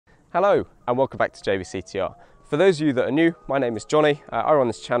Hello and welcome back to JVCTR. For those of you that are new, my name is Johnny, I run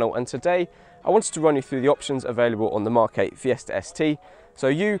this channel, and today I wanted to run you through the options available on the MK8 Fiesta ST so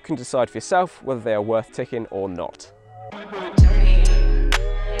you can decide for yourself whether they are worth ticking or not.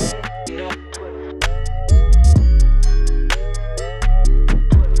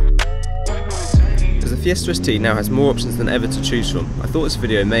 As the Fiesta ST now has more options than ever to choose from, I thought this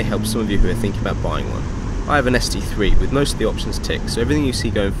video may help some of you who are thinking about buying one. I have an ST3 with most of the options ticked, so everything you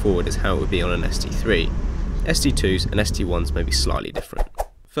see going forward is how it would be on an ST3. ST2s and ST1s may be slightly different.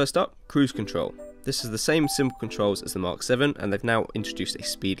 First up, cruise control. This is the same simple controls as the Mark 7 and they've now introduced a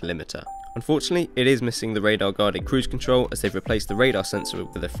speed limiter. Unfortunately, it is missing the radar guided cruise control as they've replaced the radar sensor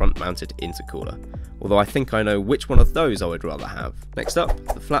with a front mounted intercooler. Although I think I know which one of those I would rather have. Next up,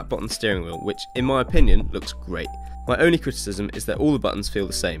 the flat bottom steering wheel, which in my opinion looks great. My only criticism is that all the buttons feel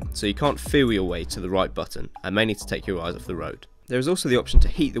the same, so you can't feel your way to the right button and may need to take your eyes off the road. There is also the option to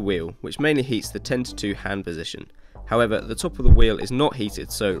heat the wheel, which mainly heats the 10:2 hand position. However, the top of the wheel is not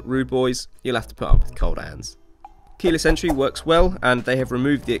heated, so rude boys, you'll have to put up with cold hands. Keyless entry works well, and they have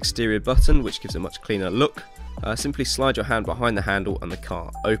removed the exterior button, which gives a much cleaner look. Simply slide your hand behind the handle and the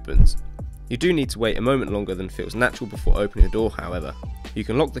car opens. You do need to wait a moment longer than feels natural before opening the door, however. You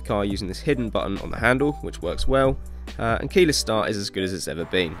can lock the car using this hidden button on the handle, which works well, and keyless start is as good as it's ever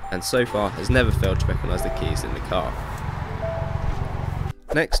been, and so far has never failed to recognise the keys in the car.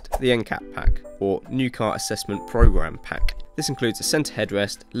 Next, the NCAP Pack, or New Car Assessment Program Pack. This includes a centre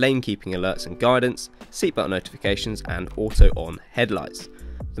headrest, lane keeping alerts and guidance, seatbelt notifications and auto-on headlights.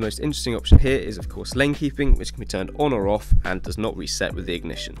 The most interesting option here is of course lane keeping, which can be turned on or off and does not reset with the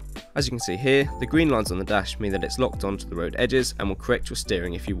ignition. As you can see here, the green lines on the dash mean that it's locked onto the road edges and will correct your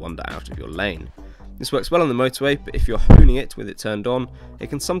steering if you wander out of your lane. This works well on the motorway, but if you're honing it with it turned on, it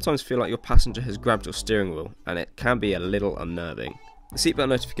can sometimes feel like your passenger has grabbed your steering wheel and it can be a little unnerving. The seatbelt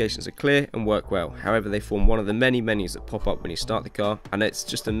notifications are clear and work well, however they form one of the many menus that pop up when you start the car, and it's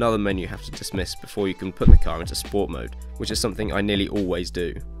just another menu you have to dismiss before you can put the car into sport mode, which is something I nearly always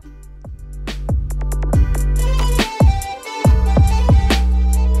do.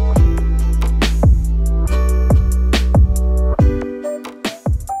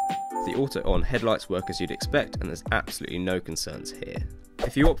 The auto-on headlights work as you'd expect, and there's absolutely no concerns here.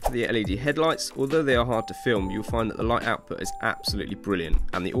 If you opt for the LED headlights, although they are hard to film, you'll find that the light output is absolutely brilliant,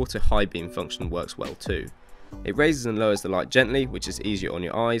 and the auto high beam function works well too. It raises and lowers the light gently, which is easier on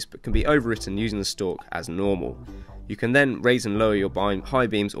your eyes, but can be overwritten using the stalk as normal. You can then raise and lower your high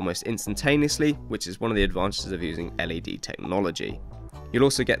beams almost instantaneously, which is one of the advantages of using LED technology. You'll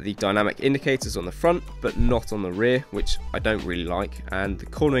also get the dynamic indicators on the front, but not on the rear, which I don't really like, and the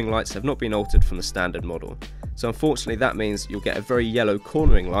cornering lights have not been altered from the standard model. So unfortunately that means you'll get a very yellow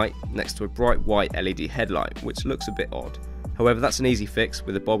cornering light next to a bright white LED headlight, which looks a bit odd. However, that's an easy fix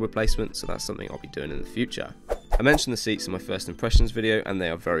with a bulb replacement, so that's something I'll be doing in the future. I mentioned the seats in my first impressions video, and they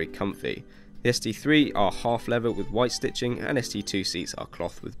are very comfy. The ST3 are half leather with white stitching, and ST2 seats are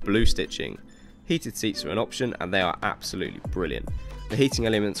cloth with blue stitching. Heated seats are an option, and they are absolutely brilliant. The heating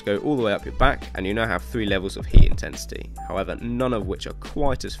elements go all the way up your back, and you now have 3 levels of heat intensity, however none of which are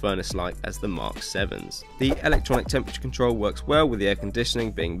quite as furnace-like as the Mark 7s. The electronic temperature control works well, with the air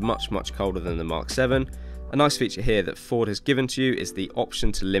conditioning being much colder than the Mark 7. A nice feature here that Ford has given to you is the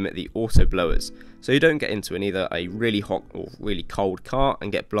option to limit the auto blowers, so you don't get into either a really hot or really cold car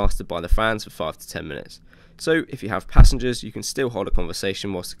and get blasted by the fans for 5 to 10 minutes. So if you have passengers, you can still hold a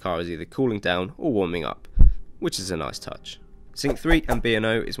conversation whilst the car is either cooling down or warming up, which is a nice touch. Sync 3 and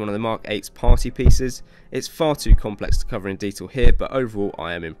B&O is one of the Mark 8's party pieces. It's far too complex to cover in detail here, but overall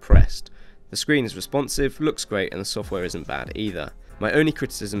I am impressed. The screen is responsive, looks great, and the software isn't bad either. My only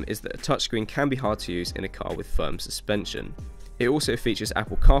criticism is that a touchscreen can be hard to use in a car with firm suspension. It also features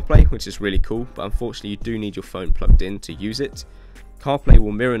Apple CarPlay, which is really cool, but unfortunately you do need your phone plugged in to use it. CarPlay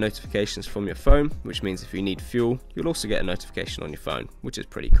will mirror notifications from your phone, which means if you need fuel, you'll also get a notification on your phone, which is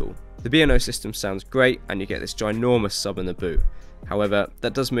pretty cool. The B&O system sounds great, and you get this ginormous sub in the boot. However,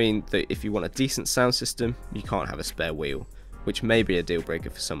 that does mean that if you want a decent sound system, you can't have a spare wheel, which may be a deal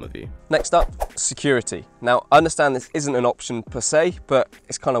breaker for some of you. Next up, security. Now, I understand this isn't an option per se, but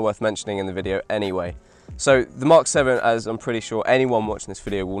it's kind of worth mentioning in the video anyway. So the Mark 7, as I'm pretty sure anyone watching this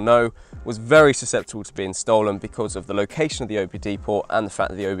video will know, was very susceptible to being stolen because of the location of the OBD port and the fact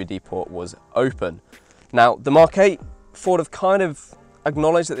that the OBD port was open. Now the Mark 8, Ford have kind of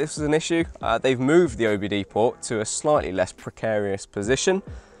acknowledged that this was an issue. They've moved the OBD port to a slightly less precarious position,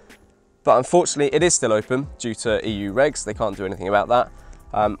 but unfortunately it is still open due to EU regs. They can't do anything about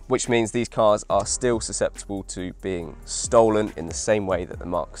that, which means these cars are still susceptible to being stolen in the same way that the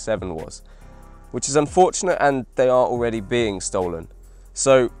Mark 7 was. Which is unfortunate, and they are already being stolen.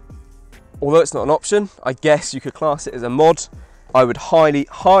 So although it's not an option, I guess you could class it as a mod. I would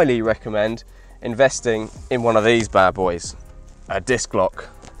highly recommend investing in one of these bad boys, a disc lock.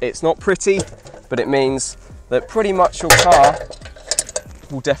 It's not pretty, but it means that pretty much your car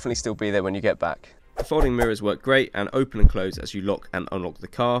will definitely still be there when you get back. The folding mirrors work great and open and close as you lock and unlock the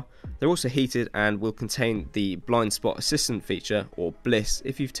car. They're also heated and will contain the blind spot assistant feature, or BLIS,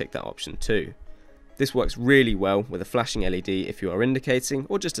 if you've ticked that option too. This works really well with a flashing LED if you are indicating,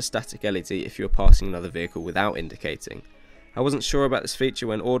 or just a static LED if you are passing another vehicle without indicating. I wasn't sure about this feature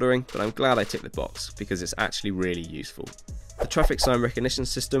when ordering, but I'm glad I ticked the box because it's actually really useful. The traffic sign recognition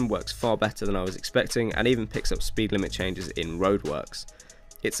system works far better than I was expecting and even picks up speed limit changes in roadworks.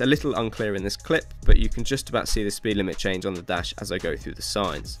 It's a little unclear in this clip, but you can just about see the speed limit change on the dash as I go through the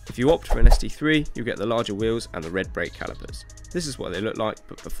signs. If you opt for an SD3, you get the larger wheels and the red brake calipers. This is what they look like,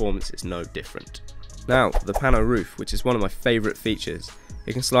 but performance is no different. Now, the Panoramic Roof, which is one of my favourite features.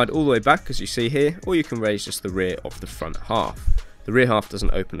 It can slide all the way back as you see here, or you can raise just the rear of the front half. The rear half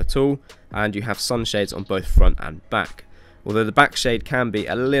doesn't open at all, and you have sunshades on both front and back. Although the back shade can be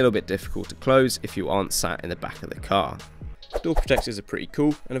a little bit difficult to close if you aren't sat in the back of the car. Door protectors are pretty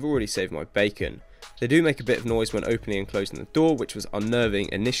cool and have already saved my bacon. They do make a bit of noise when opening and closing the door, which was unnerving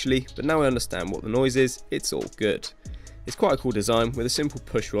initially, but now I understand what the noise is, it's all good. It's quite a cool design with a simple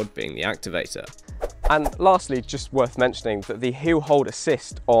push rod being the activator. And lastly, just worth mentioning that the heel hold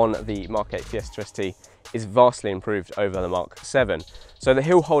assist on the Mark 8 Fiesta ST is vastly improved over the Mark 7. So the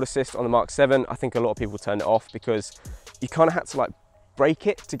heel hold assist on the Mark 7, I think a lot of people turned it off because you kind of had to like brake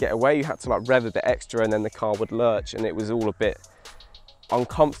it to get away. You had to like rev a bit extra and then the car would lurch and it was all a bit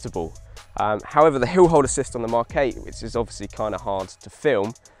uncomfortable. However, the heel hold assist on the Mark 8, which is obviously kind of hard to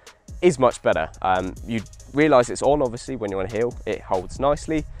film, is much better. You realise it's on obviously when you're on a hill, it holds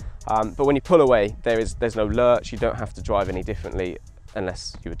nicely, but when you pull away there's no lurch. You don't have to drive any differently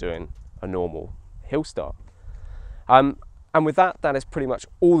unless you were doing a normal hill start. And with that is pretty much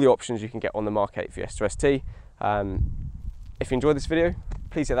all the options you can get on the Mark 8 Fiesta ST. If you enjoyed this video,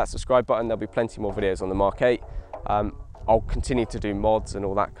 please hit that subscribe button. There'll be plenty more videos on the Mark 8. I'll continue to do mods and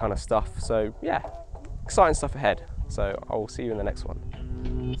all that kind of stuff, so yeah, exciting stuff ahead. So I will see you in the next one.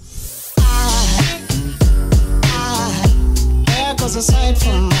 There goes a sight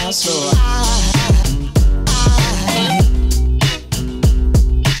from my soul.